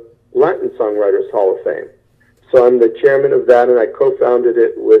the Latin Songwriters Hall of Fame. So I'm the chairman of that, and I co-founded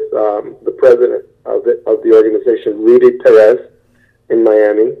it with the president of the organization, Rudy Perez, in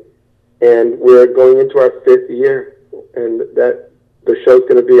Miami. And we're going into our 5th year, and that the show's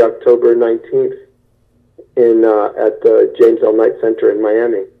going to be October 19th at the James L. Knight Center in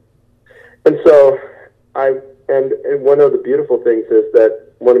Miami. And so And one of the beautiful things is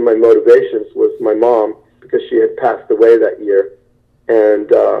that one of my motivations was my mom, because she had passed away that year. And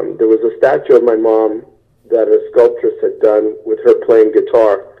there was a statue of my mom that a sculptress had done with her playing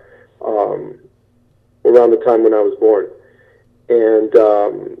guitar around the time when I was born. And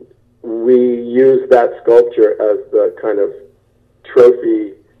we used that sculpture as the kind of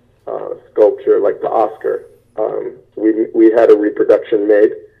trophy sculpture, like the Oscar. We had a reproduction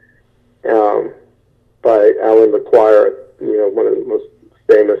made. um, by Alan McGuire, one of the most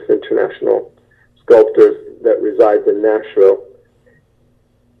famous international sculptors that resides in Nashville.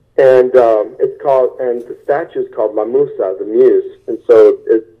 And the statue is called La Musa, the Muse. And so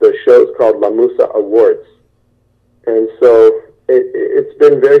the show is called La Musa Awards. And so it's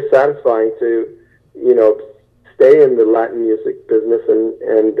been very satisfying to, stay in the Latin music business.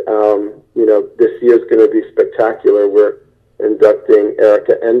 And this year's going to be spectacular. We're inducting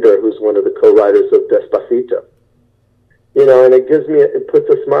Erica Ender, who's one of the co-writers of Despacito. And it puts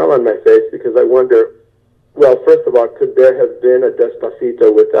a smile on my face because I wonder, well, first of all, could there have been a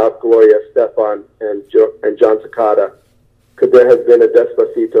Despacito without Gloria Estefan and John Cicada? Could there have been a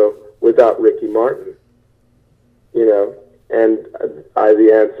Despacito without Ricky Martin? And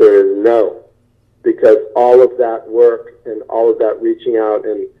the answer is no, because all of that work and all of that reaching out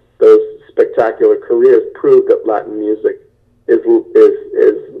and those spectacular careers prove that Latin music is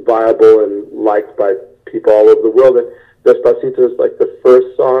viable and liked by people all over the world. And Despacito is like the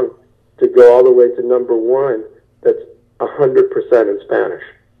first song to go all the way to number one that's 100% in Spanish.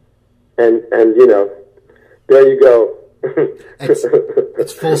 And there you go.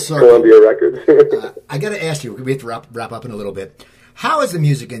 It's full circle. Columbia Records. I got to ask you, we have to wrap up in a little bit. How has the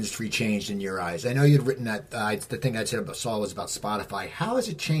music industry changed in your eyes? I know you'd written that, the thing I saw was about Spotify. How has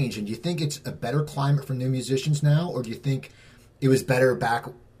it changed? And do you think it's a better climate for new musicians now? Or do you think it was better back,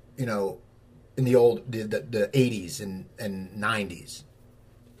 in the old, the 80s and 90s?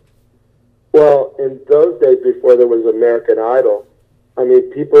 Well, in those days before there was American Idol,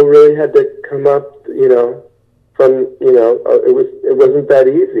 people really had to come up, from, it wasn't that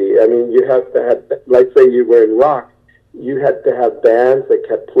easy. You have to have, like say you were in rock, you had to have bands that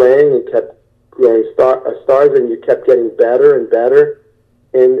kept playing and kept growing stars, and you kept getting better and better.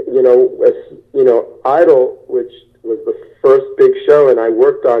 And, Idol, which was the first big show, and I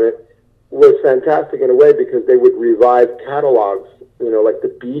worked on it, was fantastic in a way because they would revive catalogs, like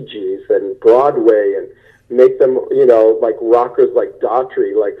the Bee Gees and Broadway, and make them, like rockers like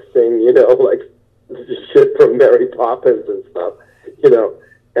Daughtry, like sing, like shit from Mary Poppins and stuff,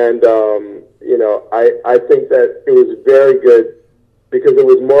 And, I think that it was very good because it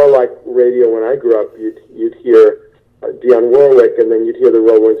was more like radio when I grew up. You'd hear Dionne Warwick, and then you'd hear the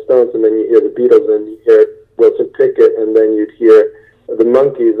Rolling Stones, and then you'd hear the Beatles, and you'd hear Wilson Pickett, and then you'd hear the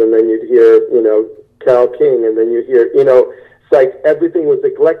Monkees, and then you'd hear, Carole King, and then you'd hear, it's like everything was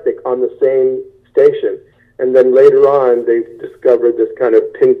eclectic on the same station. And then later on, they discovered this kind of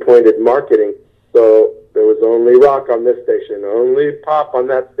pinpointed marketing. So there was only rock on this station, only pop on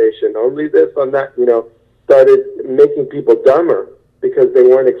that station, only this on that, started making people dumber because they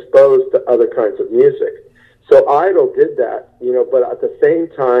weren't exposed to other kinds of music. So Idol did that, but at the same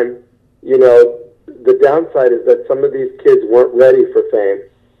time, the downside is that some of these kids weren't ready for fame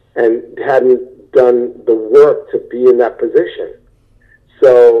and hadn't done the work to be in that position.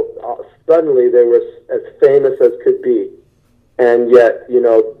 So suddenly they were as famous as could be, and yet,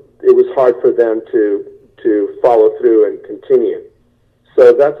 it was hard for them to follow through and continue.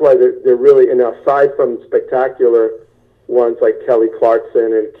 So that's why they're really, aside from spectacular ones like Kelly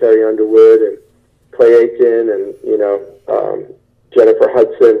Clarkson and Carrie Underwood and Clay Aiken and, Jennifer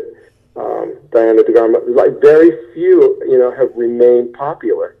Hudson, Diana DeGarmo, like very few, have remained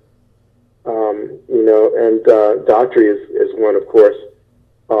popular. And Daughtry is one, of course.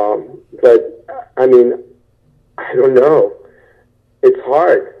 But, I don't know. It's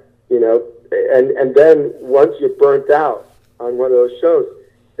hard, and then once you're burnt out on one of those shows,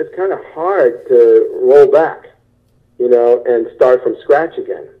 it's kind of hard to roll back, and start from scratch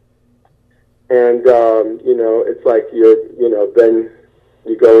again. And, it's like then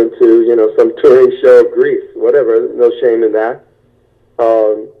you go into, some touring show of Greece, whatever, no shame in that.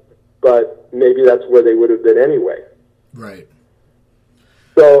 But maybe that's where they would have been anyway. Right.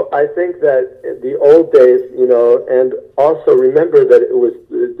 So I think that the old days, and also remember that it was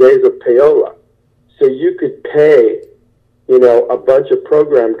the days of payola. So you could pay, a bunch of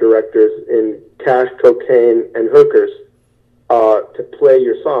program directors in cash, cocaine, and hookers to play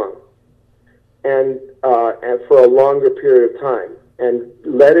your song, and for a longer period of time, and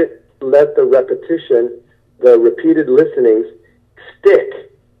let the repetition, the repeated listenings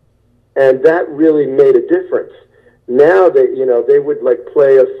stick, and that really made a difference. Now they would like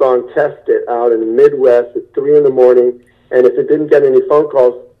play a song, test it out in the Midwest at 3 a.m, and if it didn't get any phone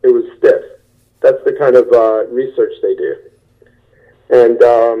calls, it was stiff. That's the kind of research they do, and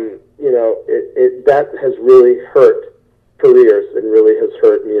that has really hurt careers and really has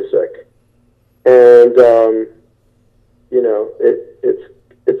hurt music, and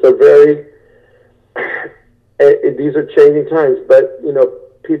it's a very these are changing times, but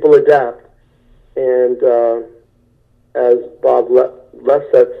people adapt. And as Bob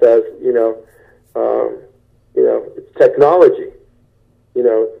Lefsetz says, it's technology,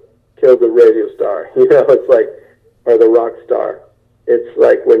 killed the radio star. It's like, or the rock star. It's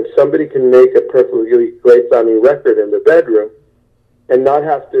like when somebody can make a perfectly great sounding record in their bedroom and not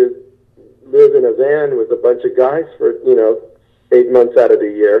have to live in a van with a bunch of guys for, 8 months out of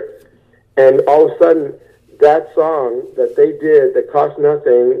the year. And all of a sudden, that song that they did that cost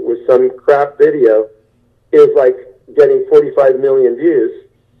nothing with some crap video is like getting 45 million views,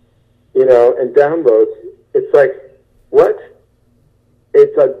 and downloads. It's like, what?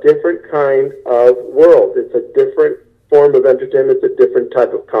 It's a different kind of world. It's a different form of entertainment. It's a different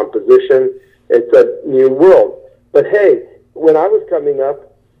type of composition. It's a new world. But hey, when I was coming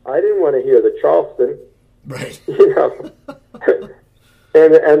up, I didn't want to hear the Charleston. Right.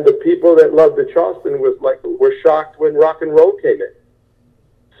 And the people that loved the Charleston were shocked when rock and roll came in.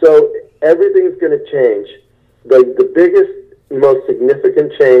 So everything's going to change. The biggest, most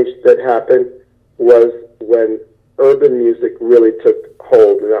significant change that happened was when urban music really took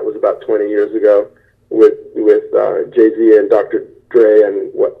hold, and that was about 20 years ago with Jay-Z and Dr. Dre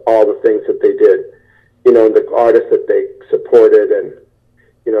and all the things that they did, and the artists that they supported, and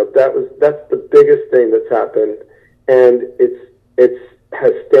that's the biggest thing that's happened, and it's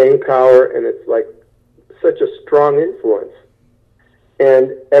has staying power, and it's like such a strong influence.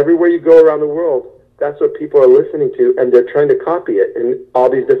 And everywhere you go around the world, that's what people are listening to, and they're trying to copy it in all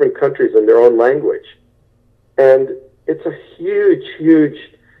these different countries in their own language. And it's a huge, huge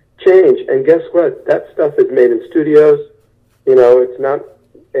change. And guess what? That stuff is made in studios. It's not.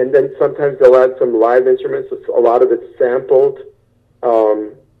 And then sometimes they'll add some live instruments. A lot of it's sampled,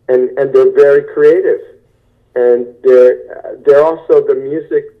 and they're very creative. And they're also, the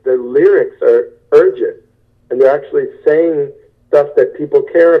music, the lyrics are urgent, and they're actually saying stuff that people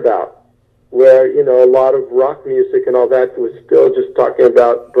care about. Where a lot of rock music and all that was still just talking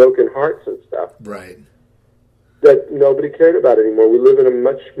about broken hearts and stuff. Right. That nobody cared about anymore. We live in a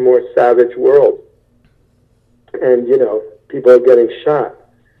much more savage world, and people are getting shot,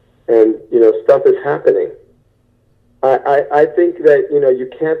 and stuff is happening. I think that you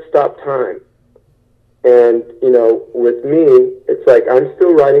can't stop time. And, with me, it's like I'm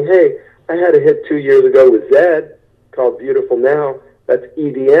still writing. Hey, I had a hit 2 years ago with Zedd called Beautiful Now. That's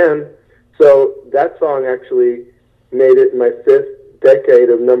EDM. So that song actually made it my 5th decade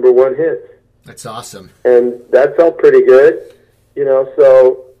of #1 hits. That's awesome. And that felt pretty good, and I'm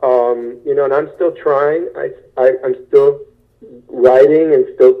still trying. I'm still writing and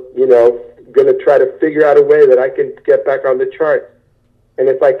still, going to try to figure out a way that I can get back on the charts. And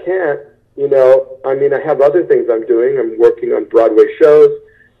if I can't, I have other things I'm doing. I'm working on Broadway shows.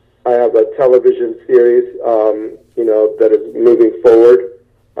 I have a television series, that is moving forward,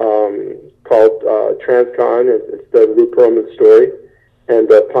 called Transcon. It's the Lou Pearlman story and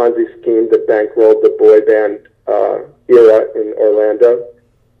the Ponzi scheme that bankrolled the boy band era in Orlando.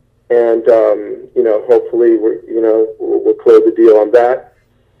 And, hopefully we'll close the deal on that.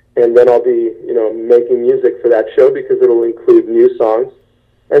 And then I'll be, making music for that show because it'll include new songs.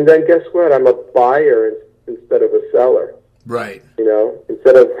 And then guess what? I'm a buyer instead of a seller. Right.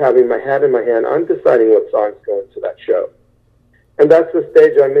 Instead of having my hat in my hand, I'm deciding what songs go into that show. And that's the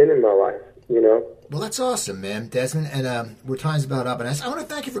stage I'm in my life, Well, that's awesome, man, Desmond. And we're time's about up. And I want to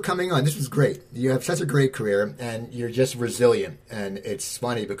thank you for coming on. This was great. You have such a great career, and you're just resilient. And it's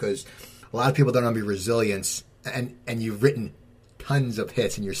funny because a lot of people don't know be resilient, and you've written tons of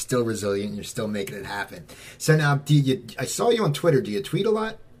hits, and you're still resilient, and you're still making it happen. So now, I saw you on Twitter. Do you tweet a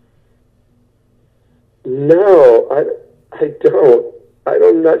lot? No, I don't.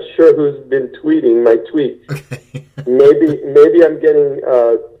 I'm not sure who's been tweeting my tweets. Okay. maybe I'm getting,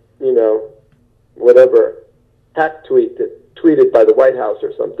 whatever, hack tweeted by the White House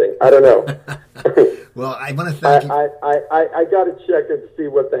or something. I don't know. Well, I want to thank you. I got to check and see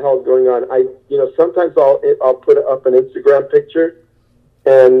what the hell's going on. Sometimes I'll put up an Instagram picture,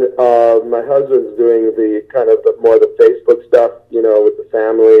 and my husband's doing the kind of more the Facebook stuff, with the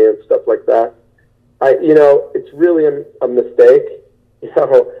family and stuff like that. It's really a mistake.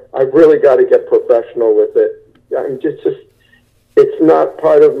 I've really got to get professional with it. I'm just it's not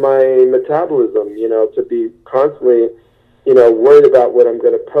part of my metabolism, to be constantly, worried about what I'm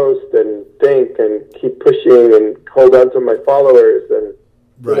going to post and think and keep pushing and hold on to my followers. And,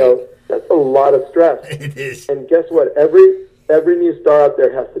 right. That's a lot of stress. It is. And guess what? Every new star out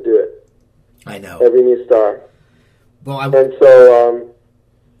there has to do it. I know. Every new star. Well, and so,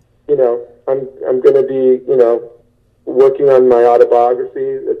 I'm going to be, working on my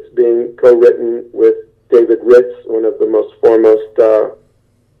autobiography that's being co-written with David Ritz, one of the most foremost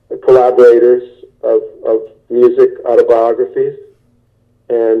collaborators of music autobiographies,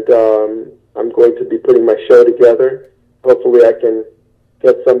 and I'm going to be putting my show together. Hopefully I can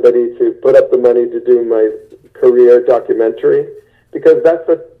get somebody to put up the money to do my career documentary, because that's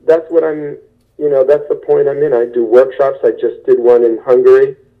what I'm, that's the point I'm in. I do workshops. I just did one in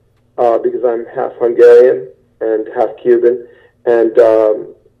Hungary, because I'm half Hungarian and half Cuban, and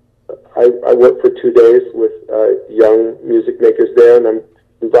I worked for 2 days with young music makers there, and I'm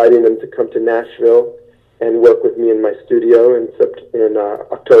inviting them to come to Nashville and work with me in my studio in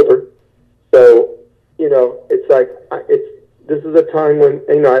October. So, it's like this is a time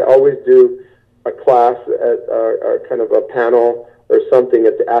when I always do a class at kind of a panel or something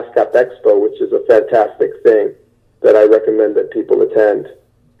at the ASCAP Expo, which is a fantastic thing that I recommend that people attend.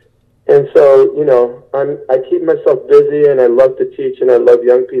 And so, I keep myself busy, and I love to teach, and I love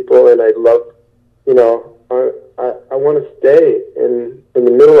young people, and I love, I want to stay in the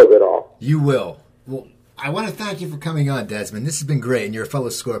middle of it all. You will. Well, I want to thank you for coming on, Desmond. This has been great, and you're a fellow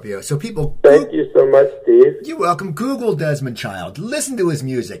Scorpio. So people... Thank you so much, Steve. You're welcome. Google Desmond Child. Listen to his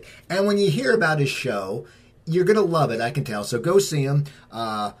music. And when you hear about his show, you're going to love it, I can tell. So go see him.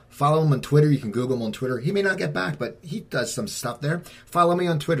 Follow him on Twitter. You can Google him on Twitter. He may not get back, but he does some stuff there. Follow me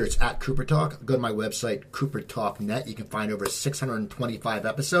on Twitter. It's at Cooper Talk. Go to my website, CooperTalk.net. You can find over 625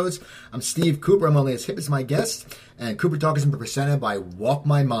 episodes. I'm Steve Cooper. I'm only as hip as my guests. And Cooper Talk is presented by Walk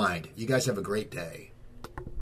My Mind. You guys have a great day.